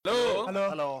Who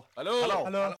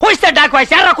is that dark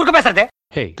voice? ಯಾರ ಕುಡ್ಕ ಬೇಸದೆ?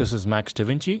 Hey, this is Max Da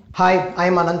Vinci. Hi,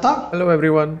 I'm Ananta. Hello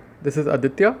everyone, this is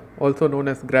Aditya, also known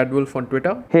as Gradwolf on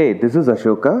Twitter. Hey, this is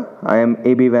Ashoka. I am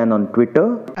ABVan on Twitter.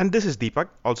 And this is Deepak,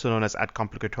 also known as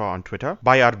 @complicator on Twitter.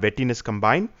 By our wettiness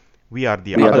combined, we are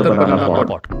the Other Banana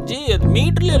Pod. G ಅದು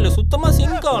ಮೀಟರ್ಲಿ ಅಲ್ಲ ಸುತ್ತಮ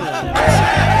sync ಅವನ.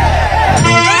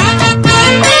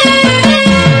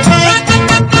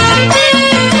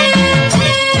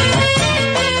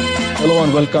 Hello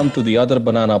and welcome to the Other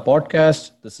Banana Podcast.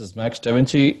 This is Max Da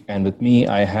Vinci, and with me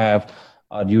I have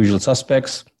our usual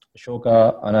suspects, Ashoka,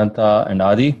 Ananta, and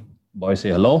Adi. Boys,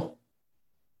 say hello.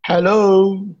 Hello.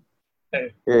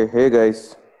 Hey guys.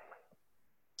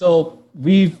 So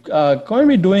we've going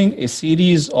to be doing a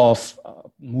series of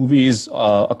movies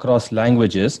across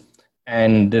languages,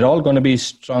 and they're all going to be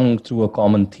strung through a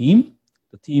common theme.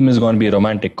 The theme is going to be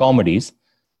romantic comedies.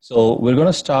 So we're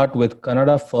going to start with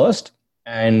Kannada first,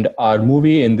 and our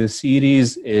movie in this series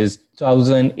is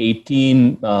 2018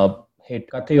 hit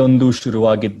Katheyondu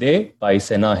Shuruvagithe by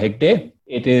Sena Hegde.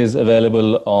 It is available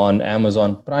on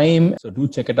Amazon Prime, so do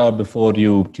check it out before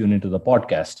you tune into the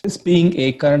podcast. This being a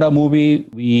Kannada movie,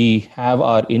 we have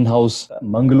our in-house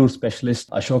Mangalore specialist,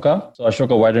 Ashoka. So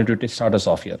Ashoka, why don't you start us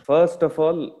off here? First of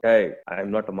all,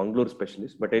 I'm not a Mangalore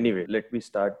specialist, but anyway, let me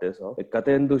start this off.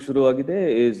 Katheyondu Shuruvagithe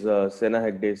is Sena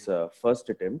Hegde's first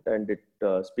attempt, and it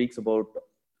speaks about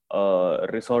a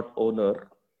resort owner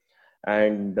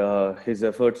and his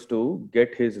efforts to get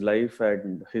his life and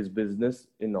his business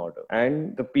in order, and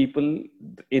the people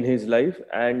in his life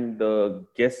and the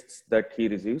guests that he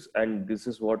receives, and this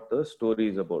is what the story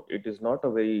is about. It is not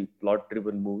a very plot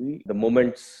driven movie. The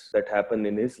moments that happen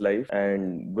in his life and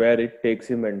where it takes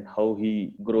him and how he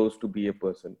grows to be a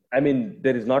person. I mean,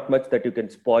 there is not much that you can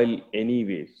spoil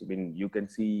anyways. I mean, you can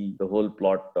see the whole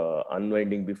plot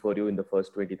unwinding before you in the first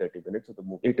 20-30 minutes of the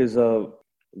movie. It is a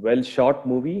well shot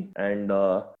movie, and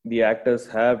the actors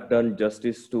have done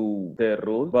justice to their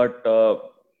role, but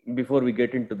before we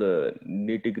get into the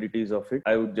nitty-gritties of it,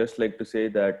 I would just like to say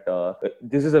that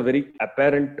this is a very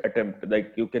apparent attempt. Like,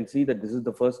 you can see that this is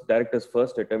the director's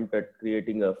first attempt at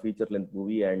creating a feature-length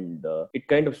movie, and it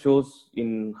kind of shows in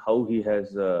how he has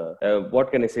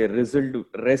what can I say,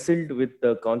 wrestled with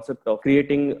the concept of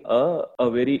creating a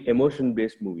very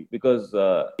emotion-based movie. Because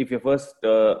if your first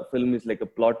film is like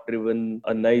a plot-driven,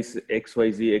 a nice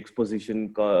XYZ exposition,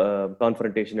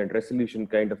 confrontation and resolution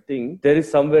kind of thing, there is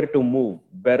somewhere to move.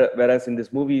 Whereas in this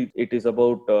movie, it is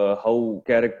about how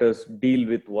characters deal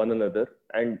with one another,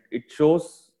 and it shows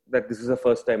that this is a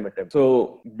first time attempt.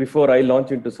 So before I launch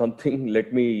into something, let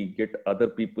me get other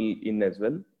people in as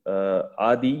well.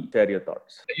 Adi, share your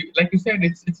thoughts. Like you said,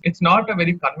 it's not a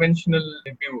very conventional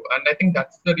review, and I think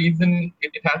that's the reason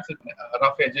it has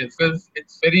rough edges, because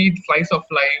it's very slice of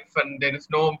life, and there is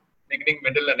no beginning,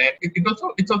 middle, and end.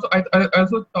 I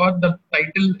also thought the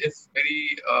title is very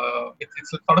it's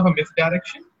sort of a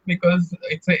misdirection, because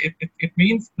it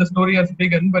means the story has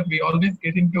begun, but we always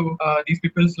get into these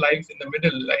people's lives in the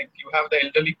middle. Like, you have the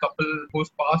elderly couple whose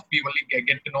past we only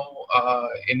get to know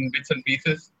in bits and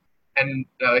pieces, and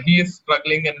he is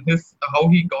struggling, and how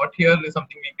he got here is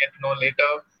something we get to know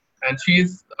later. And she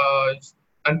is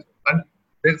and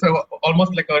there's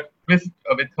almost like a twist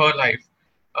with her life.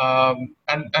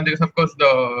 And there's of course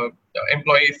the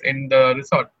employees in the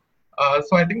resort.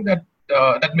 So I think that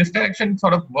that misdirection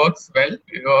sort of works well,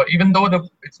 even though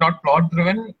it's not plot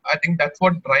driven. I think that's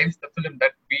what drives the film,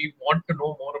 that we want to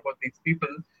know more about these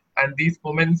people, and these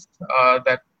moments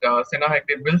that Sena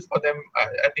Hegde builds for them,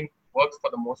 I think works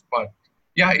for the most part.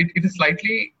 Yeah, it is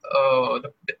slightly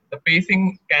the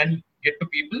pacing can get to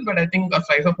people, but I think a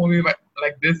size of movie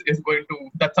like this is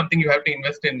that's something you have to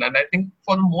invest in, and I think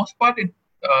for the most part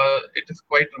it is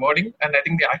quite rewarding, and I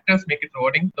think the actors make it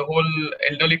rewarding. The whole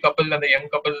elderly couple and the young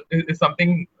couple is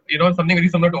something very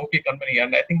similar to OK Company,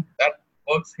 and I think that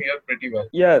works here pretty well.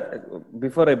 Yeah,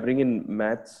 before I bring in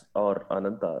Mats or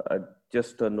Ananta,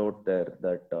 just a note there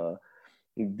that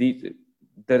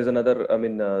there's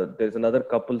another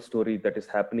couple story that is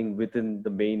happening within the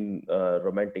main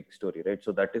romantic story, right?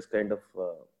 So that is kind of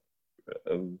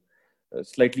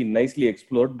slightly nicely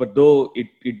explored, but though it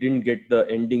didn't get the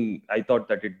ending I thought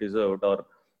that it deserved, or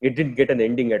it didn't get an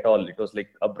ending at all. It was like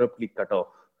abruptly cut off.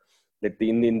 Like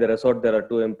in the resort, there are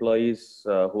two employees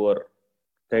who are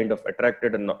kind of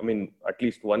attracted, and I mean, at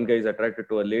least one guy is attracted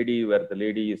to a lady, where the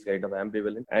lady is kind of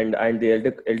ambivalent, and the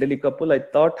elderly couple, I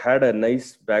thought, had a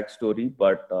nice backstory,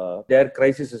 but their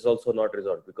crisis is also not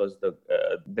resolved, because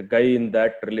the guy in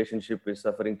that relationship is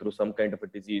suffering through some kind of a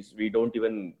disease. We don't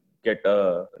even get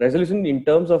a resolution in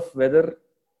terms of whether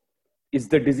is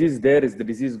the disease there? Is the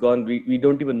disease gone? We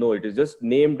don't even know. It is just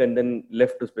named and then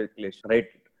left to speculation, right?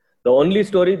 The only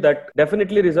story that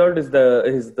definitely resolved is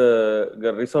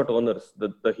the resort owners,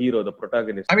 the hero, the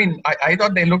protagonist. I mean, I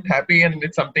thought they looked happy, and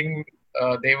it's something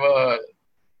they were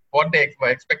what they were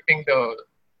expecting. The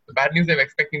bad news they were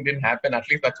expecting didn't happen. At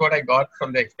least that's what I got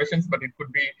from the expressions. But it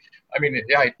could be, I mean,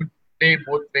 yeah, it could play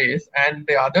both ways. And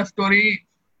the other story,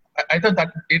 I thought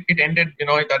that it ended.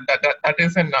 That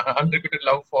is an unrequited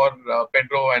love for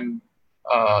Pedro, and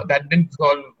that didn't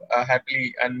resolve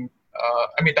happily. And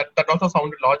I mean, that also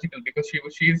sounded logical because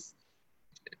she's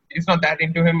not that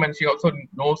into him, and she also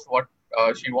knows what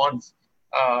she wants.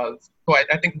 So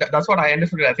I think that's what I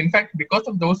understood it as. In fact, because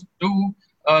of those two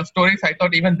stories, I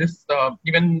thought even this,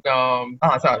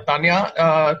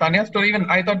 Tanya's story, even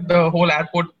I thought the whole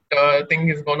airport thing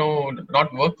is going to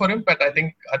not work for him. But I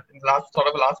think at the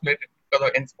last minute,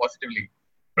 it ends positively.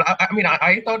 But I mean,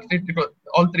 I thought it was,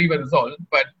 all three were resolved,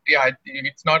 but yeah,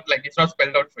 it's not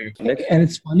spelled out for you. And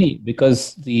it's funny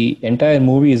because the entire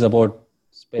movie is about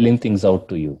spelling things out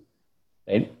to you,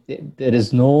 right? There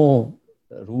is no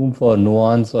room for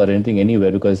nuance or anything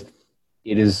anywhere because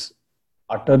it is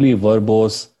utterly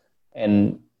verbose,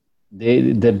 and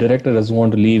the director doesn't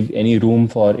want to leave any room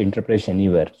for interpretation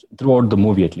anywhere throughout the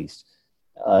movie. At least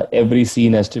every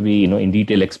scene has to be in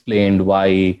detail explained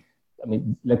why. I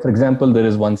mean, like for example, there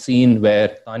is one scene where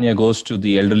Tanya goes to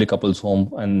the elderly couple's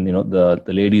home, and the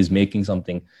lady is making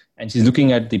something, and she's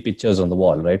looking at the pictures on the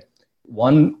wall. Right,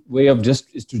 one way of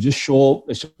is to just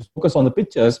focus on the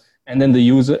pictures, and then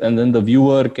the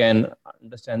viewer can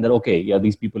understand that okay, yeah,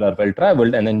 these people are well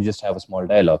traveled, and then you just have a small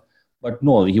dialogue. But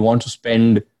no, he wants to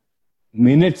spend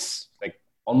minutes, like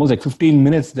almost like 15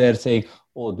 minutes there, saying,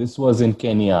 "Oh, this was in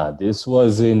Kenya, this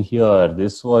was in here,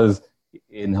 this was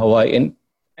in Hawaii."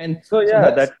 And so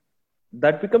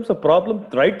that becomes a problem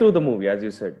right through the movie, as you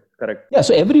said. Correct. Yeah.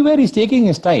 So everywhere he's taking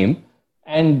his time,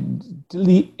 and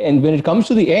when it comes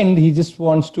to the end, he just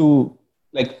wants to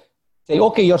say,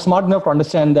 "Okay, you're smart enough to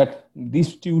understand that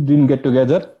these two didn't get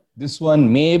together. This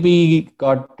one maybe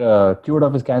got cured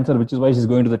of his cancer, which is why she's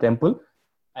going to the temple,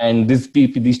 and these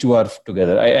two are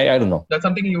together." I don't know. That's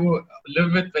something you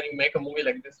live with when you make a movie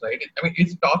like this, right? I mean,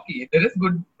 it's talky. There is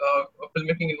good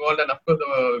filmmaking involved, and of course,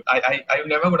 I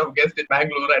never would have guessed it.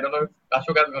 Bangalore. I don't know if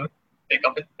Ashoka is going to take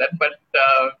up with that, but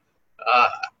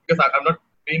because I'm not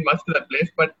been much to that place,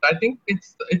 but I think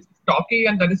it's talky,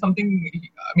 and that is something.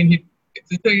 I mean,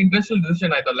 it's an intentional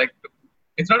decision. I thought,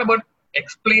 it's not about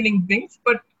explaining things,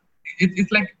 but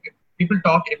it's like people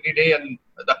talk every day, and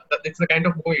that it's the kind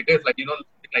of movie it is.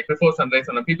 Like before sunrise,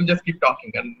 and people just keep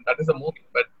talking, and that is a movie.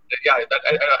 But yeah,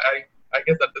 I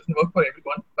guess that doesn't work for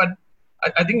everyone. But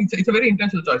I think it's a very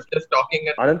intentional choice, just talking.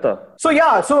 And Ananta. So I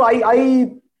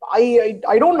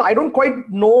don't quite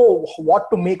know what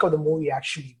to make of the movie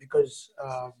actually, because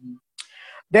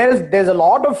there's a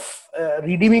lot of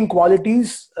redeeming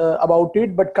qualities about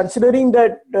it. But considering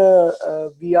that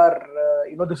we are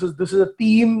this is a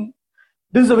theme.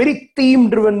 This is a very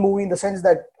theme-driven movie in the sense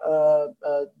that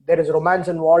there is romance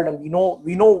involved, and we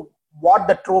know what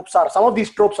the tropes are. Some of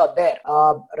these tropes are there,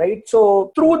 right?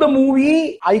 So through the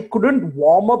movie, I couldn't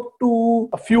warm up to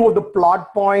a few of the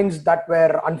plot points that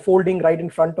were unfolding right in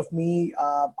front of me.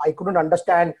 I couldn't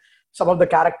understand some of the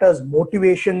characters'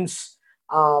 motivations,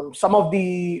 some of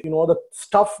the the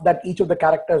stuff that each of the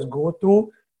characters go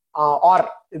through. Or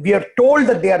we are told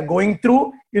that they are going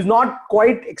through is not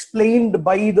quite explained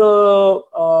by the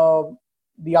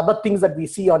other things that we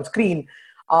see on screen.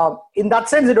 In that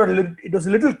sense, it was a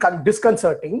little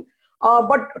disconcerting.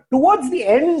 But towards the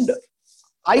end,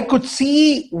 I could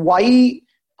see why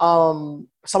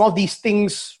some of these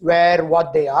things were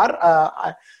what they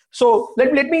are. So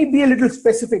let me be a little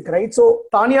specific, right? So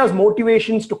Tanya's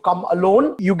motivations to come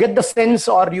alone, you get the sense,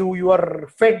 or you are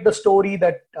fed the story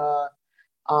that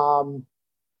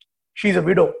she's a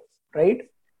widow, right?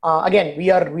 Again, we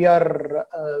are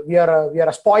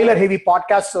a spoiler heavy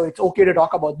podcast, so it's okay to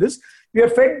talk about this. We are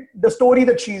fed the story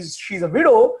that she's a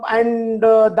widow, and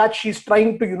that she's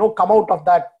trying to come out of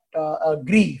that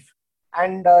grief,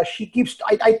 and she keeps.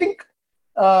 I think.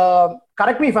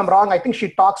 Correct me if I'm wrong. I think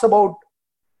she talks about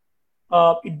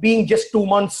it being just 2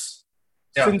 months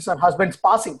since her husband's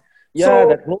passing. Yeah, so,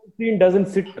 that whole scene doesn't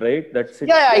sit right.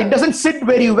 It doesn't sit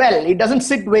very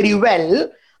well.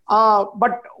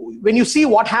 But when you see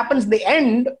what happens in the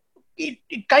end,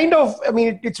 it kind of, I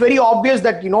mean, it's very obvious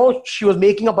that, she was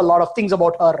making up a lot of things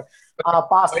about her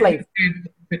past life.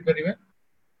 It fit very well.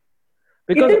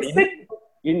 Because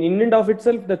in and of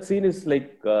itself, that scene is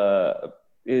like... the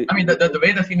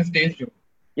way the scene is staged.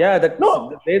 Yeah, the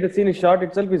way the scene is shot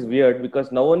itself is weird,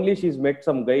 because now only she's met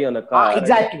some guy on a car.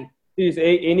 Exactly. She's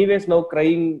anyways now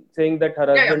crying, saying that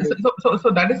her husband. So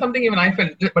that is something even I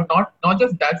felt, but not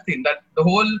just that scene. That the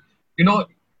whole,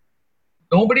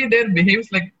 nobody there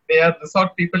behaves like they are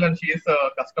resort people and she is a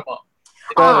customer.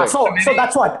 So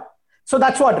that's what. So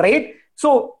that's what, right?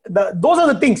 So those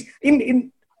are the things.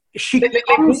 She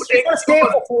comes, she's gonna stay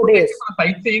for 4 days.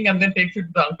 Sightseeing and then takes you to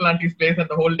the uncle auntie's place, and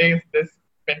the whole day is this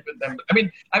spent with them. I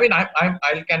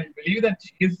can believe that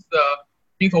she's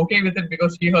okay with it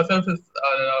because she herself is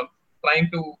trying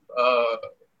to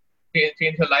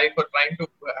change her life or trying to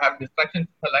have distractions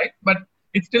in her life. But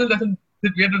it still doesn't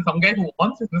sit weird that some guy who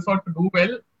wants his resort to do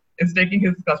well is taking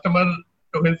his customer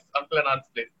to his uncle and aunt's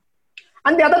place.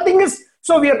 And the other thing is,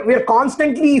 so we are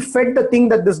constantly fed the thing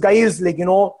that this guy is like,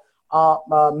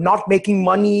 not making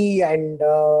money, and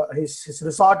his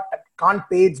resort can't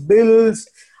pay its bills.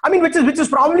 I mean, which is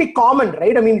probably common,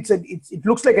 right? I mean, it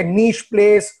looks like a niche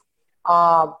place,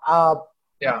 and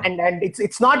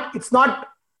it's not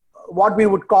what we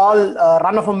would call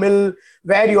run of a mill,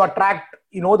 where you attract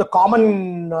the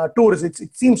common tourists.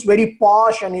 It seems very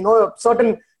posh and a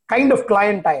certain kind of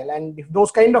clientele, and if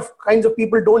those kinds of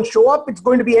people don't show up, it's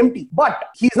going to be empty. But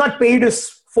he's not paid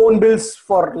his phone bills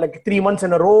for like 3 months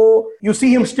in a row. You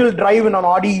see him still drive in an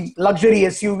Audi luxury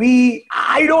SUV.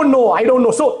 I don't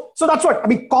know. So that's what I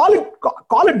mean. Call it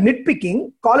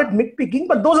nitpicking.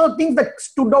 But those are the things that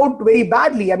stood out very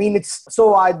badly. I mean, it's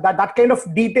so that kind of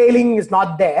detailing is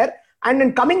not there. And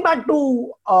then coming back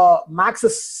to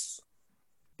Max's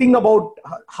thing about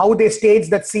how they staged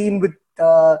that scene with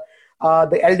the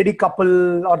elderly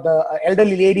couple or the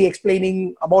elderly lady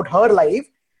explaining about her life.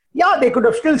 Yeah, they could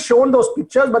have still shown those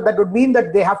pictures, but that would mean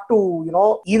that they have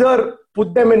to, either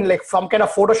put them in like some kind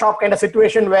of Photoshop kind of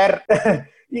situation where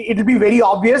it'll be very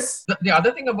obvious. The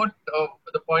other thing about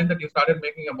the point that you started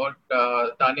making about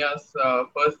Tanya's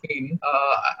first scene,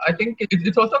 I think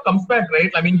it also comes back,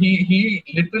 right? I mean, he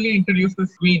literally introduced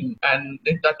this queen, and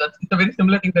it's a very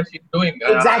similar thing that she's doing.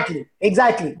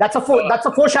 Exactly. That's a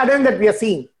foreshadowing that we are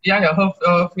seeing. Yeah. Her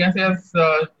fiancé has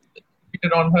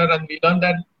cheated on her, and we learned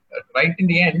that right in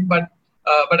the end. But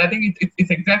I think it's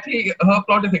exactly, her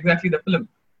plot is exactly the film,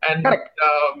 and correct.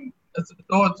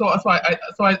 So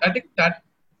I think that.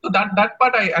 So that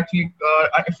part I actually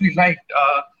liked.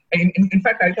 In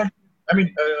fact, I thought. I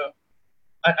mean,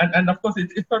 and of course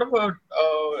it's sort of a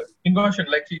inversion.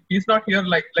 Like she's not here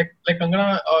like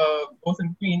Kangana goes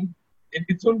in Queen.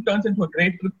 It soon turns into a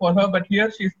great trip for her, but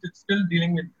here she's still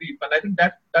dealing with grief, and I think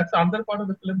that's another part of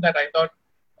the film that I thought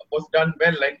was done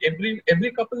well. Like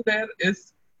every couple there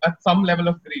is at some level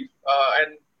of grief,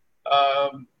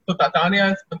 so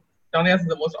Tanya's is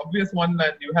the most obvious one,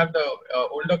 and you have the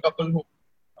older couple who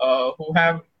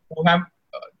have.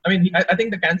 I mean, I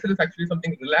think the cancer is actually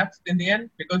something relapsed in the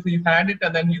end because he had it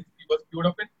and then he was cured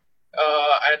of it,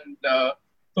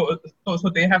 so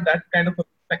they have that kind of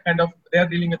they are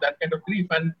dealing with that kind of grief.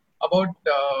 And about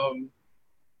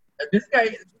this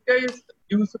guy is,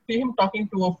 you see him talking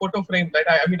to a photo frame, right?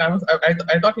 I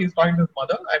thought he was talking to his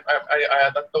mother.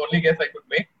 That's the only guess I could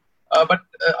make.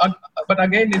 But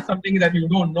again, it's something that you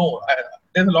don't know.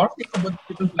 There's a lot of things about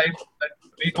people's lives that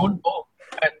we don't know.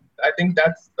 And I think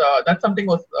that's something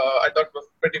I thought was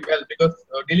pretty well, because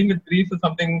dealing with grief is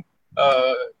something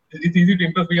it's easy to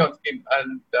impress me on screen,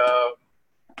 and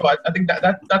so I think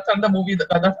that's another movie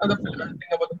that's another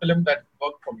thing about the film that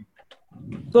worked for me.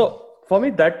 So for me,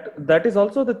 that is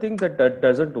also the thing that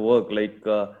doesn't work. Like,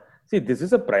 see, this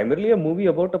is primarily a movie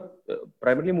about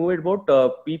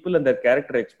people and their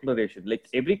character exploration. Like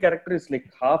every character is like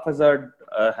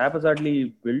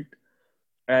haphazardly built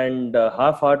and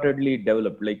half-heartedly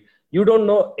developed. Like you don't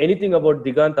know anything about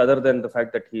Digant other than the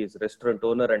fact that he is a restaurant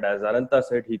owner, and as Ananta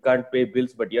said, he can't pay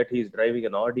bills, but yet he is driving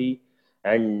an Audi,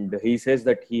 and he says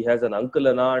that he has an uncle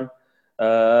and aunt,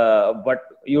 but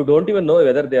you don't even know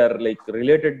whether they are like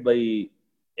related by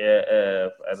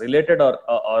related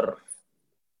or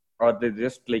they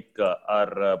just like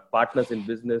are partners in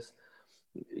business.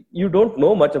 You don't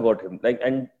know much about him. Like,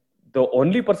 and the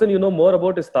only person you know more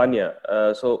about is Tanya.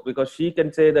 So because she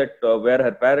can say that where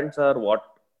her parents are, what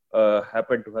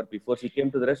happened to her before she came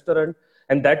to the restaurant,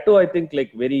 and that too, I think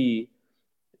like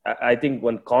I think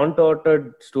one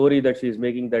contorted story that she's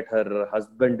making, that her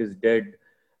husband is dead,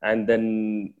 and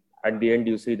then at the end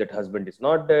you see that husband is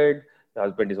not dead. The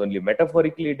husband is only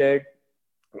metaphorically dead.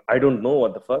 I don't know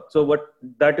what the fuck. So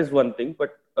that is one thing,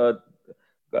 but.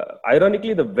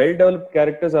 Ironically, the well-developed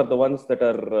characters are the ones that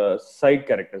are side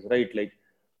characters, right? Like,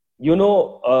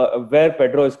 where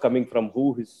Pedro is coming from,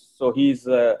 so he's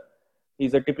a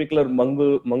typical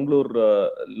Mangalore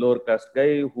lower caste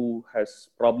guy who has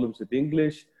problems with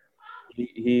English.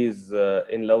 He is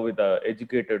in love with an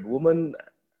educated woman,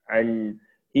 and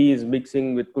he is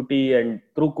mixing with Kuti, and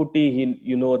through Kuti,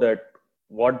 you know that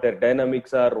what their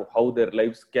dynamics are, how their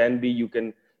lives can be. You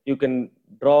can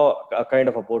draw a kind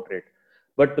of a portrait.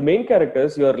 But the main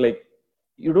characters, you're like,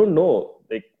 you don't know,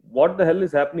 like, what the hell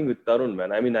is happening with Tarun,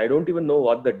 man. I mean, I don't even know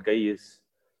what that guy is.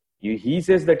 He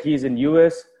says that he's in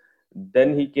US,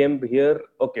 then he came here.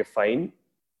 Okay, fine,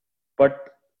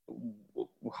 but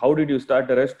how did you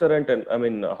start a restaurant? And I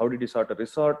mean, how did you start a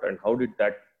resort? And how did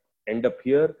that end up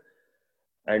here?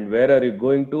 And where are you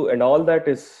going to? And all that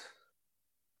is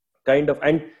kind of,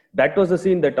 and that was the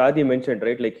scene that Adi mentioned,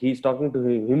 right? Like, he's talking to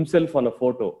himself on a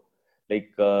photo,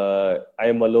 like, I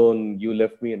am alone, you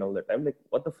left me, and all that. I'm like,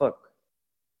 what the fuck?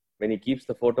 When he keeps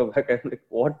the photo back, I'm like,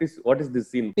 what is this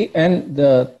scene? And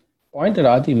the point that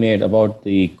Adi made about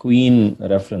the Queen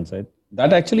reference, right?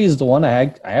 That actually is the one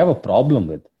I have a problem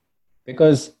with,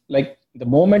 because like the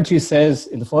moment she says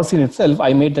in the first scene itself,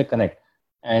 I made the connect,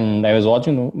 and I was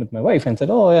watching with my wife and said,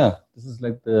 "Oh yeah, this is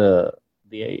like the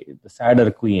sadder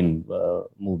Queen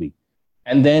movie."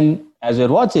 And then as we're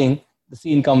watching, the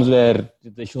scene comes where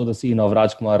they show the scene of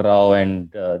Rajkumar Rao, and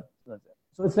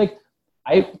so it's like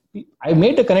I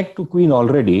made a connect to Queen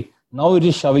already. Now you're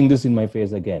just shoving this in my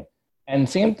face again. And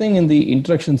same thing in the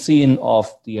introduction scene of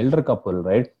the elder couple,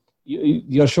 right?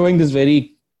 You're showing this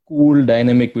very cool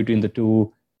dynamic between the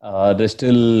two. There's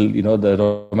still,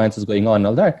 the romance is going on and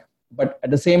all that. But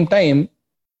at the same time,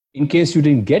 in case you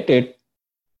didn't get it,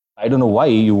 I don't know why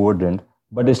you wouldn't,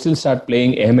 but they still start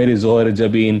playing Eh Mere Zohar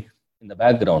Jabin in the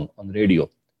background on the radio.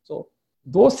 So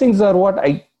those things are what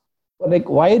like,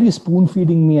 why are you spoon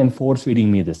feeding me and force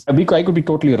feeding me this? I could be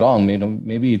totally wrong.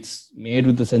 Maybe it's made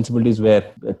with the sensibilities where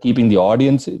keeping the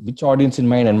audience, which audience in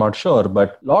mind, I'm not sure.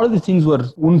 But a lot of the things were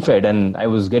spoon fed, and I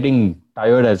was getting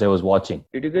tired as I was watching.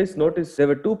 Did you guys notice there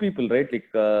were two people, right?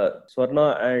 Like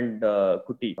Swarna and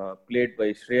Kuti, played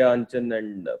by Shreya Anchan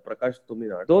and Prakash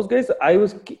Tuminad. Those guys,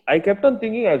 I kept on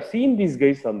thinking, I've seen these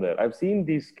guys somewhere. I've seen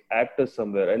these actors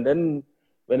somewhere. And then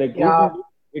when I Googled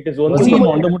it is one. Was he in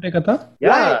Ondu Mutte Katha?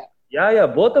 Yeah,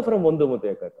 both are from Ondu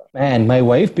Mutte Katha. Man, my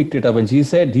wife picked it up and she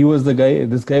said he was the guy.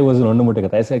 This guy was in Ondu Mutte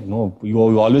Katha. I said, no, you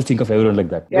always think of everyone like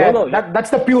that. Yeah, no. That's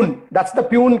the Pune. That's the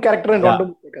Pune character in Ondu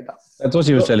Mutte Katha. That's what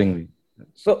she was telling me.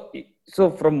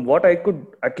 So from what I could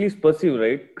at least perceive,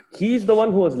 right, he's the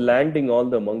one who was landing all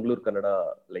the Mangalore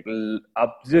Kannada, like,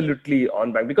 absolutely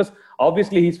on bank, because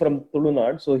obviously he's from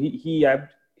Tulunad, so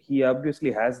he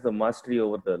obviously has the mastery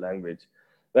over the language.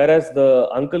 Whereas the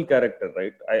uncle character,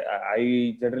 right,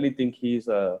 I generally think he's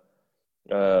a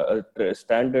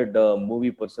standard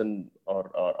movie person,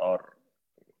 or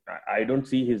I don't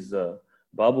see his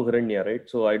Babu Hiranya, right?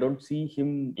 So I don't see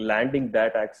him landing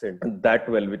that accent that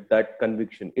well with that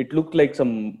conviction. It looked like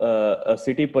some a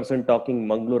city person talking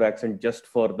Mangalore accent just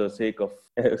for the sake of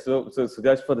so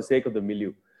just for the sake of the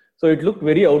milieu. So it looked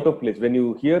very out of place. When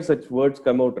you hear such words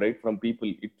come out, right, from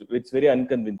people, it's very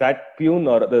unconvincing. That Pune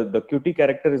or the cutie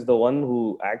character is the one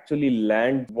who actually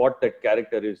lands what that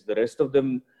character is. The rest of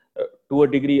them, to a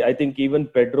degree, I think even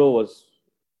Pedro was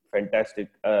fantastic.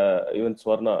 Even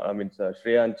Swarna,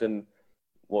 Shreya Anchan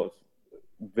was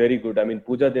very good. I mean,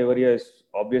 Pooja Devaria is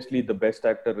obviously the best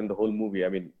actor in the whole movie. I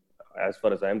mean, as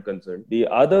far as I'm concerned, the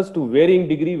others to varying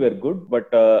degree were good, but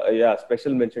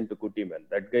special mention to Kuti, man.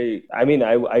 That guy, I mean,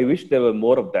 I wish there were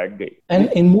more of that guy. And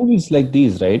in movies like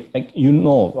these, right, like,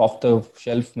 off the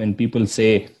shelf, when people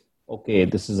say, okay,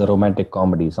 this is a romantic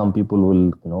comedy, some people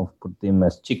will, put them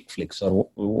as chick flicks or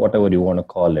whatever you want to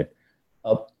call it.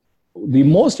 The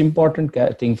most important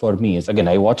thing for me is, again,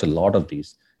 I watch a lot of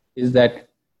these, is that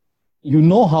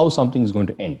how something is going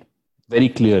to end very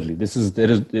clearly.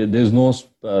 There's no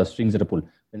strings that are pulled.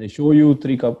 When they show you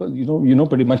three couples,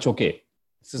 pretty much, okay,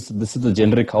 this is the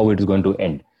generic how it is going to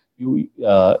end.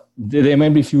 There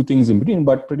might be few things in between,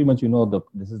 but pretty much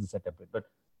this is the setup. But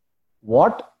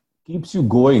what keeps you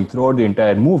going throughout the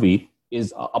entire movie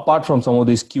is, apart from some of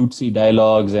these cutesy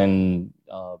dialogues and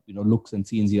looks and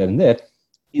scenes here and there,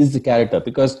 is the character.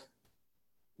 Because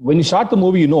when you start the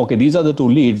movie, okay, these are the two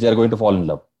leads, they are going to fall in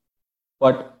love.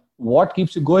 But what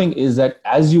keeps you going is that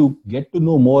as you get to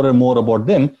know more and more about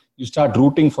them, you start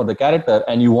rooting for the character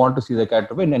and you want to see the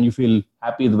character win, and you feel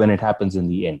happy when it happens in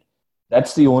the end.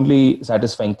 That's the only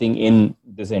satisfying thing in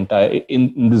this in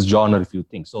this genre, if you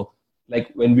think. So,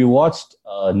 like when we watched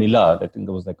Nila, I think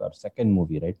that was like our second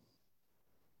movie, right?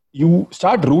 You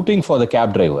start rooting for the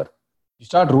cab driver.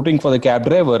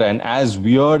 And as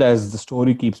weird as the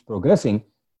story keeps progressing,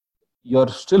 you're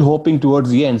still hoping towards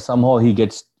the end somehow he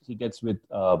gets with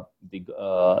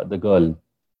the girl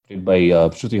played by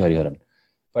Shruti Hariharan.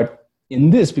 But in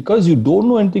this, because you don't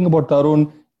know anything about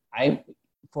Tarun,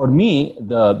 for me,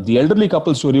 the elderly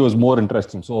couple story was more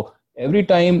interesting. So every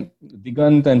time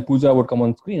Digant and Pooja would come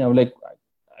on screen, I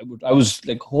was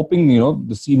like hoping,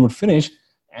 the scene would finish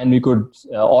and we could,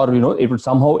 or, it would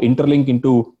somehow interlink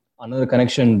into another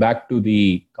connection back to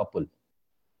the couple.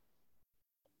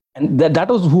 And that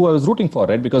was who I was rooting for,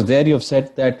 right? Because there you have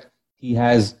said that he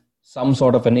has some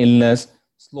sort of an illness.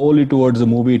 Slowly towards the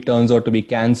movie, it turns out to be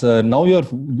cancer. Now you're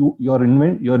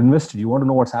invested. You want to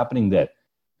know what's happening there.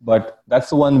 But that's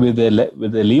the one with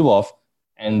the leave off.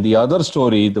 And the other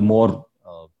story, the more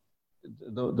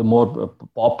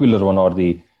popular one, or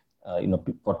the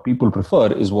what people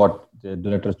prefer, is what the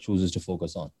director chooses to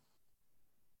focus on.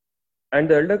 And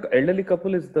the elderly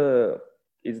couple is a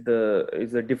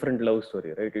different love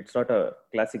story, right? It's not a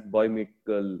classic boy meet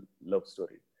girl love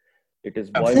story. It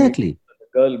is boy Exactly.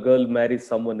 girl marries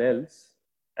someone else,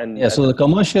 and so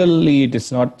commercially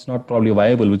it's not probably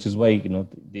viable, which is why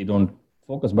they don't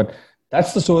focus. But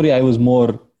that's the story I was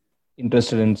more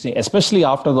interested in seeing, especially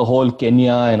after the whole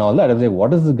Kenya and all that. I was like,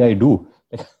 what does this guy do?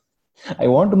 I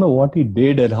want to know what he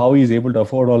did and how he's able to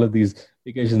afford all of these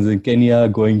vacations in Kenya,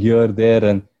 going here, there,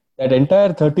 and that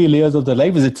entire 30 layers of the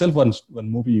life is itself one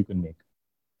movie you can make.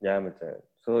 Yeah,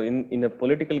 so in a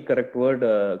politically correct world,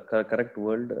 the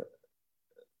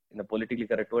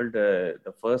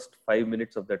first 5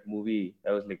 minutes of that movie,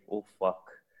 I was like, oh fuck.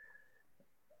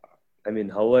 I mean,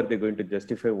 how are they going to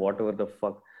justify whatever the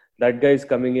fuck? That guy is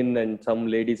coming in and some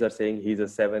ladies are saying he's a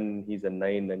 7, he's a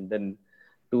 9, and then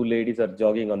 2 ladies are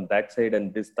jogging on that side,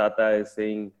 and this Tata is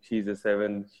saying she's a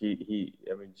 7,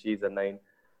 she's a 9.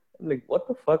 I'm like, what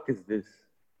the fuck is this?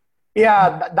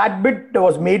 Yeah, that bit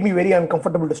made me very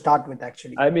uncomfortable to start with,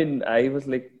 actually. I mean, I was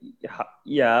like,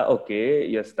 yeah, okay,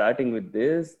 you're starting with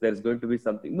this. There's going to be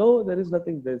something. No, there is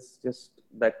nothing. There's just,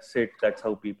 that's it. That's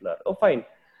how people are. Oh, fine.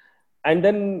 And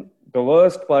then the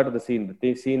worst part of the scene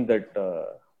that,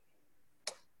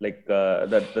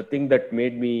 the thing that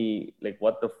made me like,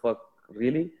 what the fuck,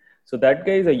 really? So that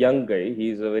guy is a young guy.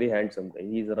 He's a very handsome guy.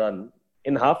 He's run.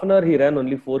 In half an hour, he ran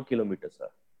only 4 kilometers.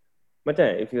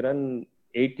 Macha, if you run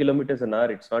 8 kilometers an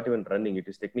hour, it's not even running. It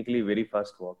is technically very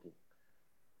fast walking.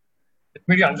 It's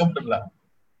very uncomfortable.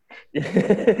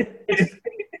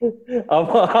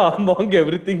 Among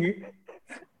everything,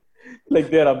 like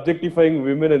they're objectifying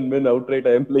women and men outright.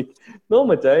 I am like, no,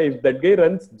 macha, if that guy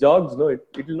jogs, no, it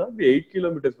will not be 8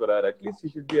 kilometers per hour. At least he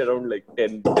should be around like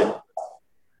 10.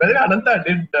 Whether Ananta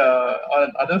did, or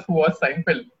others who watched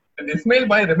Seinfeld, did Ismail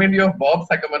Bhai remind you of Bob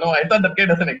Sacamano? I thought that guy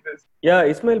doesn't exist. Yeah,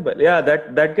 Ismail Bhai. Yeah,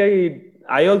 that guy,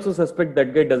 I also suspect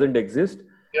that guy doesn't exist.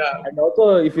 Yeah. And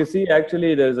also, if you see,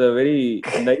 actually, there's a very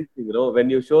nice thing,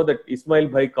 when you show that Ismail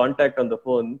Bhai contact on the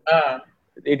phone,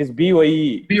 it is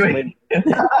BYE.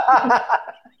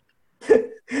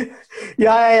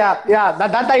 Yeah.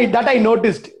 That I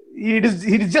noticed. It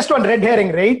is just one red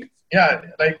herring, right? Yeah,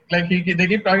 like they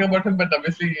keep talking about him, but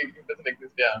obviously it doesn't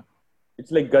exist. Yeah.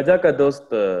 It's like Gaja Ka Dost.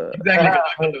 Exactly, Gaja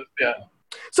Ka Dost, yeah.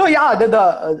 So yeah,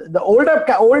 the older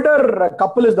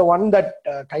couple is the one that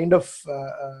kind of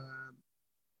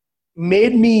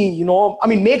made me,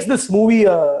 makes this movie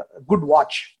a good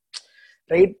watch,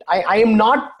 right? I am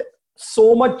not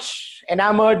so much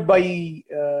enamored by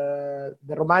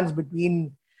the romance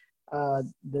between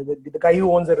the guy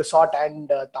who owns the resort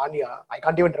and Tanya. I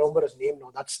can't even remember his name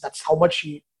now. That's how much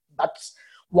that's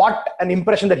what an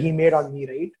impression that he made on me,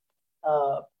 right?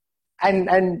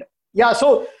 And yeah,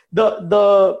 so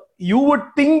the you would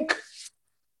think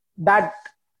that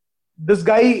this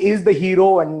guy is the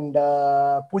hero and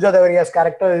Pooja Devaria's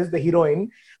character is the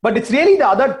heroine, but it's really the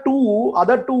other two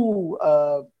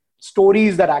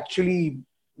stories that actually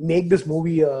make this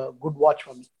movie a good watch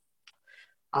for me.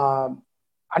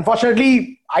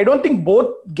 Unfortunately, I don't think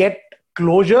both get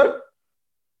closure,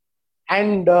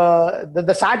 and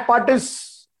the sad part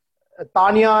is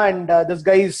Tanya and this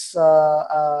guy's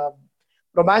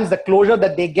romance, the closure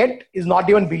that they get is not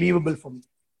even believable for me.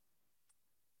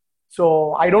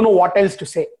 So I don't know what else to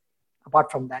say apart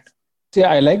from that. See,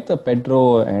 I like the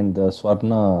Pedro and the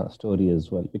Swarna story as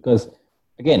well, because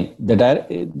again,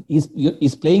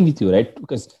 he's playing with you, right?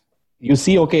 Because you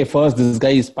see, okay, first this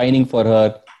guy is pining for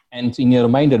her, and in your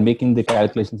mind you're making the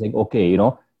calculation saying, okay,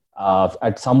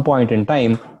 at some point in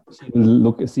time, she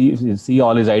will see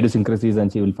all his idiosyncrasies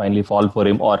and she will finally fall for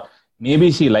him, or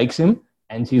maybe she likes him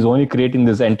and she's only creating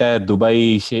this entire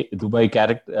Dubai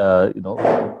character,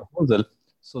 proposal,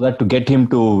 so that to get him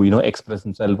to express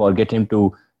himself or get him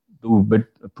to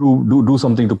do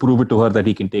something to prove it to her that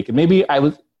he can take it. Maybe I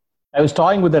was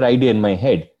toying with that idea in my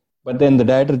head, but then the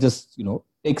director just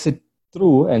takes it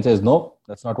through and says, no,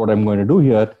 that's not what I'm going to do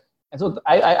here. And so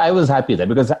I was happy there,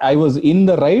 because I was in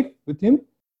the right with him,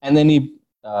 and then he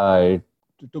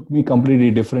it took me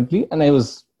completely differently, and I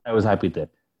was happy there.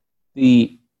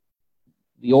 The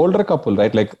older couple,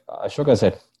 right? Like Ashoka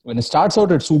said, when it starts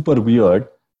out, it's super weird,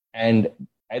 and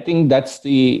I think that's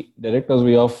the director's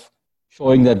way of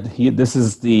showing that this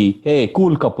is the hey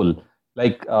cool couple,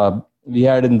 like we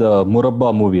had in the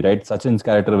Murabba movie, right? Sachin's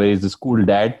character, where he's this cool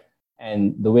dad,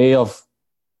 and the way of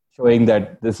showing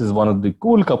that this is one of the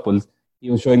cool couples, he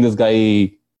was showing this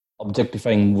guy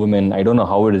objectifying women. I don't know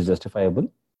how it is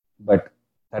justifiable, but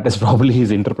that is probably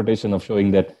his interpretation of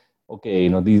showing that okay,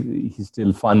 he's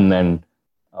still fun and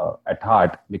at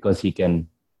heart because he can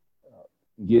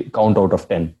count out of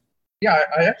 10. Yeah,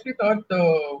 I actually thought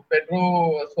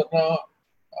Pedro Swarna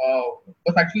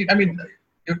was actually, I mean,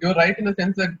 you're right in the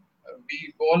sense that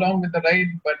we go along with the ride,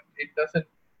 but it doesn't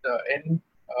end.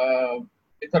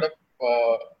 It's sort of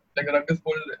like a rug is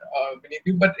pulled beneath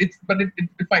you, but it's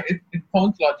fine. It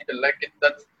sounds logical. Like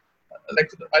that's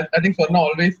like I think Swarna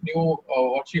always knew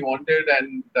what she wanted,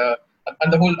 and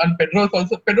the whole and Pedro's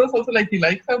also like he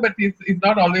likes her, but he's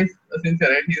not always sincere.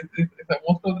 Right? He's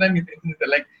most of the time he's insincere.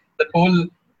 Like that whole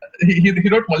he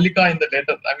wrote Mallika in the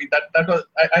letter. I mean that was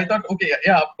I thought okay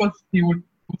yeah of course he would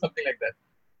do something like that,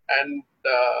 and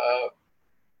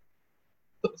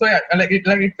so yeah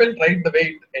it felt right the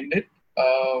way it ended.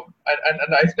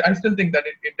 And I still think that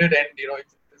it did end.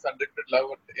 It's unrequited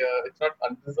love. It's not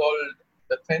unresolved in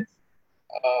that sense.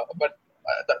 But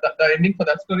the ending for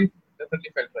that story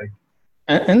definitely felt right.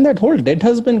 And that whole dead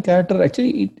husband character,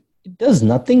 actually, it does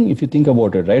nothing if you think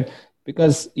about it, right?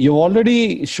 Because you've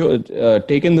already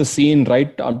taken the scene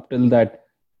right up till that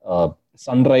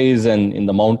sunrise and in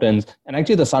the mountains. And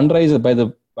actually, the sunrise by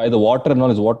the water and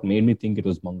all is what made me think it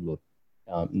was Mangalore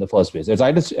in the first place. It's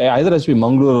either has to be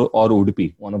Mangalore or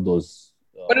Udupi, one of those.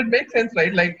 But it makes sense,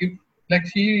 right? Like if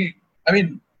I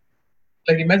mean,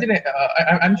 like imagine,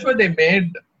 I'm sure they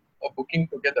made a booking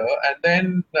together, and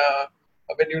then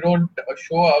when you don't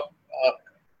show up,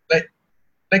 like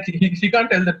she can't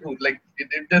tell the truth. Like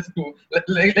it just to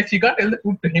like she can't tell the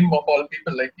truth to him of all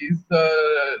people. Like he's a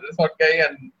resort guy,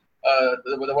 and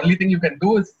the only thing you can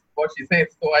do is what she says.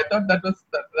 So I thought that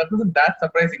wasn't that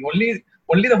surprising.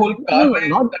 Only the whole car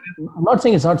ride. I'm not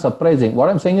saying it's not surprising. What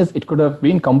I'm saying is it could have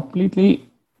been completely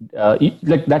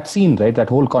like that scene, right? That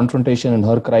whole confrontation and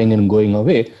her crying and going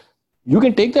away. You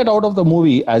can take that out of the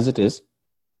movie as it is,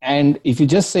 and if you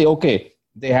just say, okay,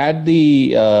 they had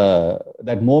the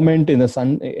that moment in the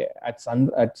sun at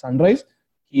sunrise.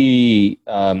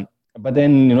 But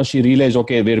then she realized,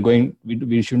 okay,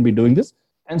 we shouldn't be doing this,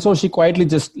 and so she quietly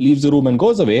just leaves the room and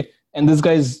goes away. And this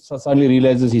guy suddenly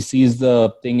realizes, he sees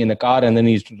the thing in the car, and then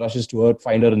he rushes to her,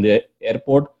 find her in the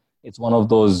airport. It's one of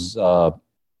those, and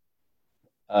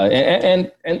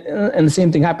the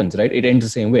same thing happens, right? It ends the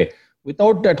same way.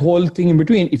 Without that whole thing in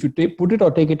between, if you put it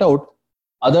or take it out,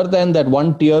 other than that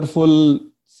one tearful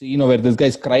scene where this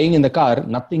guy's crying in the car,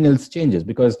 nothing else changes.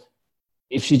 Because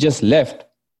if she just left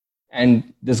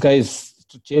and this guy is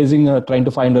chasing her, trying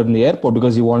to find her in the airport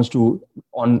because he wants to,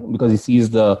 because he sees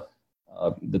the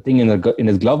thing in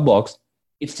his glove box,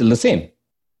 it's still the same.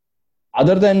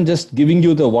 Other than just giving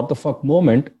you the what the fuck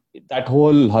moment, that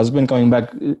whole husband coming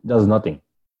back does nothing.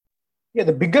 Yeah,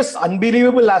 the biggest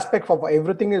unbelievable aspect for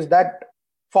everything is that,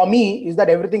 for me, is that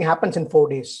everything happens in 4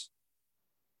 days.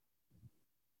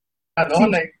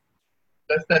 Like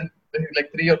less than like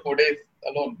 3 or 4 days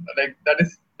alone. Like that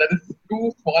is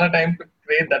too small a time to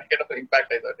create that kind of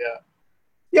impact. I thought, yeah.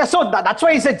 Yeah, so that's why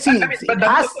I said, see, but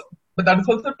that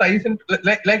also ties into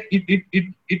like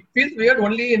it feels weird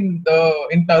only in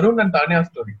Tarun and Tanya's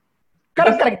story.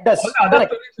 Correct. All the other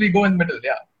stories we go in the middle,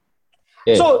 yeah.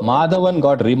 Hey, so Madhavan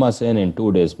got Rima Sen in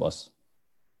 2 days, boss.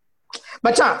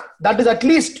 Macha, that is at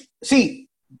least, see,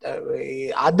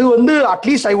 at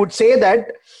least I would say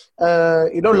that,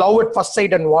 love at first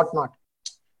sight and whatnot,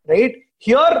 right?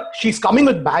 Here, she's coming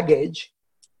with baggage.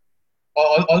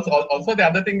 Also, the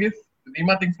other thing is,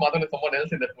 Rima thinks Madhavan is someone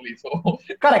else in that movie. So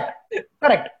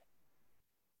Correct.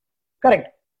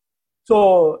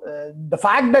 So the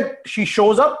fact that she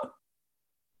shows up,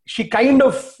 she kind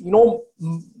of,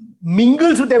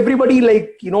 mingles with everybody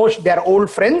like, they're old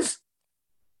friends.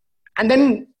 And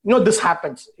then, this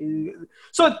happens.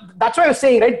 So that's why I was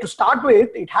saying, right, to start with,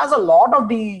 it has a lot of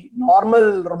the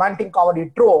normal romantic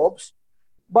comedy tropes.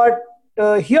 But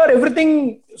here,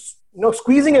 everything,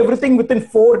 squeezing everything within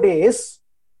 4 days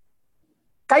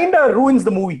kind of ruins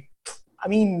the movie. I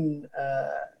mean,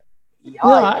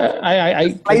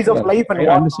 I slice of life and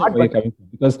I understand where you're coming from,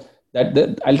 because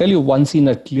that I'll tell you one scene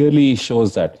that clearly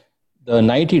shows that the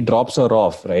night he drops her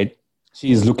off, right?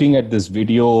 She's looking at this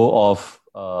video of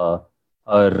her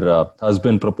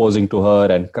husband proposing to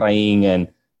her and crying and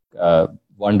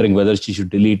wondering whether she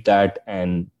should delete that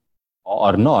and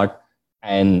or not.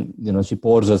 And she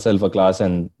pours herself a glass,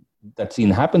 and that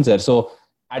scene happens there. So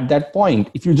at that point,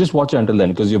 if you just watch it until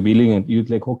then, because you're believing it,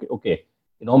 you're like, okay,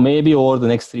 maybe over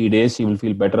the next 3 days she will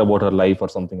feel better about her life or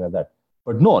something like that.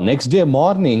 But no, next day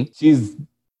morning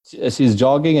she's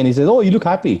jogging, and he says, "Oh, you look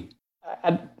happy."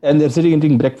 And they're sitting and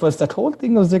eating breakfast. That whole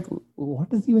thing, I was like, what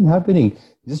is even happening?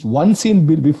 Just one scene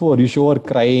before, you show her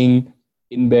crying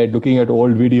in bed, looking at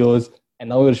old videos, and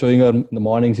now you're showing her in the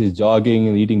morning she's jogging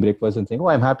and eating breakfast and saying, "Oh,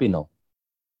 I'm happy now."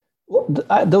 Well,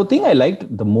 the thing I liked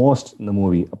the most in the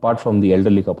movie, apart from the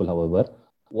elderly couple, however,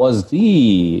 was the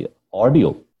audio.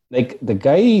 Like the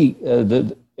guy,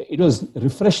 it was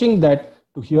refreshing that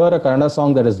to hear a Kannada song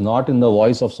that is not in the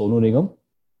voice of Sonu Nigam.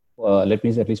 Let me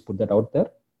at least put that out there.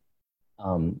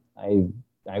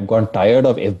 I've gone tired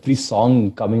of every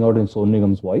song coming out in Sonu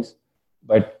Nigam's voice,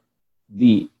 but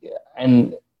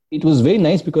and it was very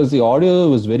nice because the audio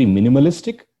was very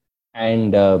minimalistic,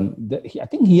 and I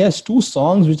think he has 2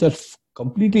 songs which are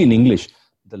completely in English.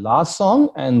 The last song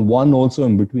and one also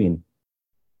in between,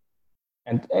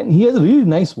 and he has a really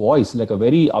nice voice, like a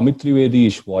very Amit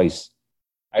Trivedi-ish voice.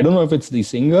 I don't know if it's the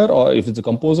singer or if it's a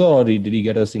composer or did he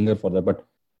get a singer for that, but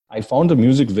I found the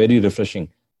music very refreshing.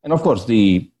 And of course,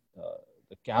 the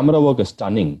camera work is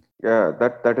stunning. Yeah,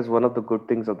 that is one of the good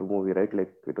things of the movie, right?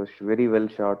 Like it was very well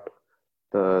shot.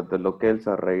 The locales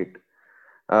are right.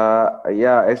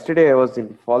 Yesterday I was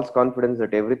in false confidence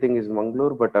that everything is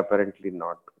Mangalore, but apparently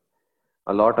not.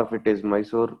 A lot of it is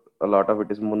Mysore, a lot of it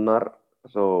is Munnar.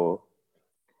 So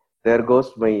there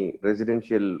goes my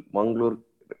residential Mangalore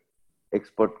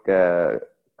expert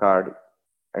card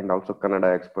and also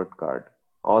Kannada expert card.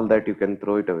 All that you can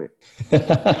throw it away.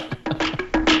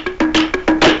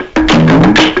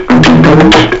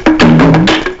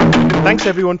 Thanks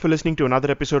everyone for listening to another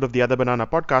episode of the Other Banana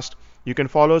podcast. You can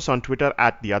follow us on Twitter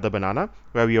at The Other Banana,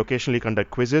 where we occasionally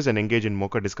conduct quizzes and engage in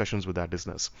mocha discussions with our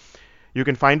listeners. You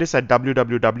can find us at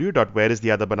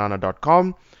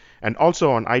www.whereistheotherbanana.com and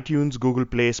also on iTunes, Google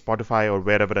Play, Spotify, or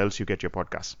wherever else you get your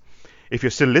podcasts. If you're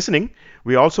still listening,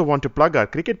 we also want to plug our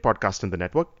cricket podcast in the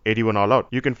network, 81 All Out.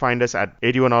 You can find us at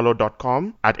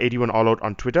 81allout.com, at 81allout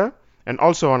on Twitter, and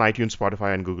also on iTunes,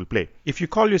 Spotify, and Google Play. If you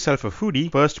call yourself a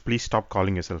foodie, first please stop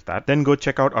calling yourself that. Then go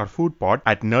check out our food pod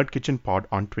at Nerd Kitchen Pod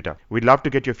on Twitter. We'd love to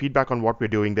get your feedback on what we're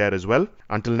doing there as well.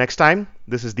 Until next time,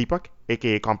 this is Deepak,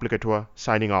 aka Complicator,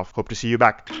 signing off. Hope to see you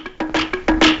back.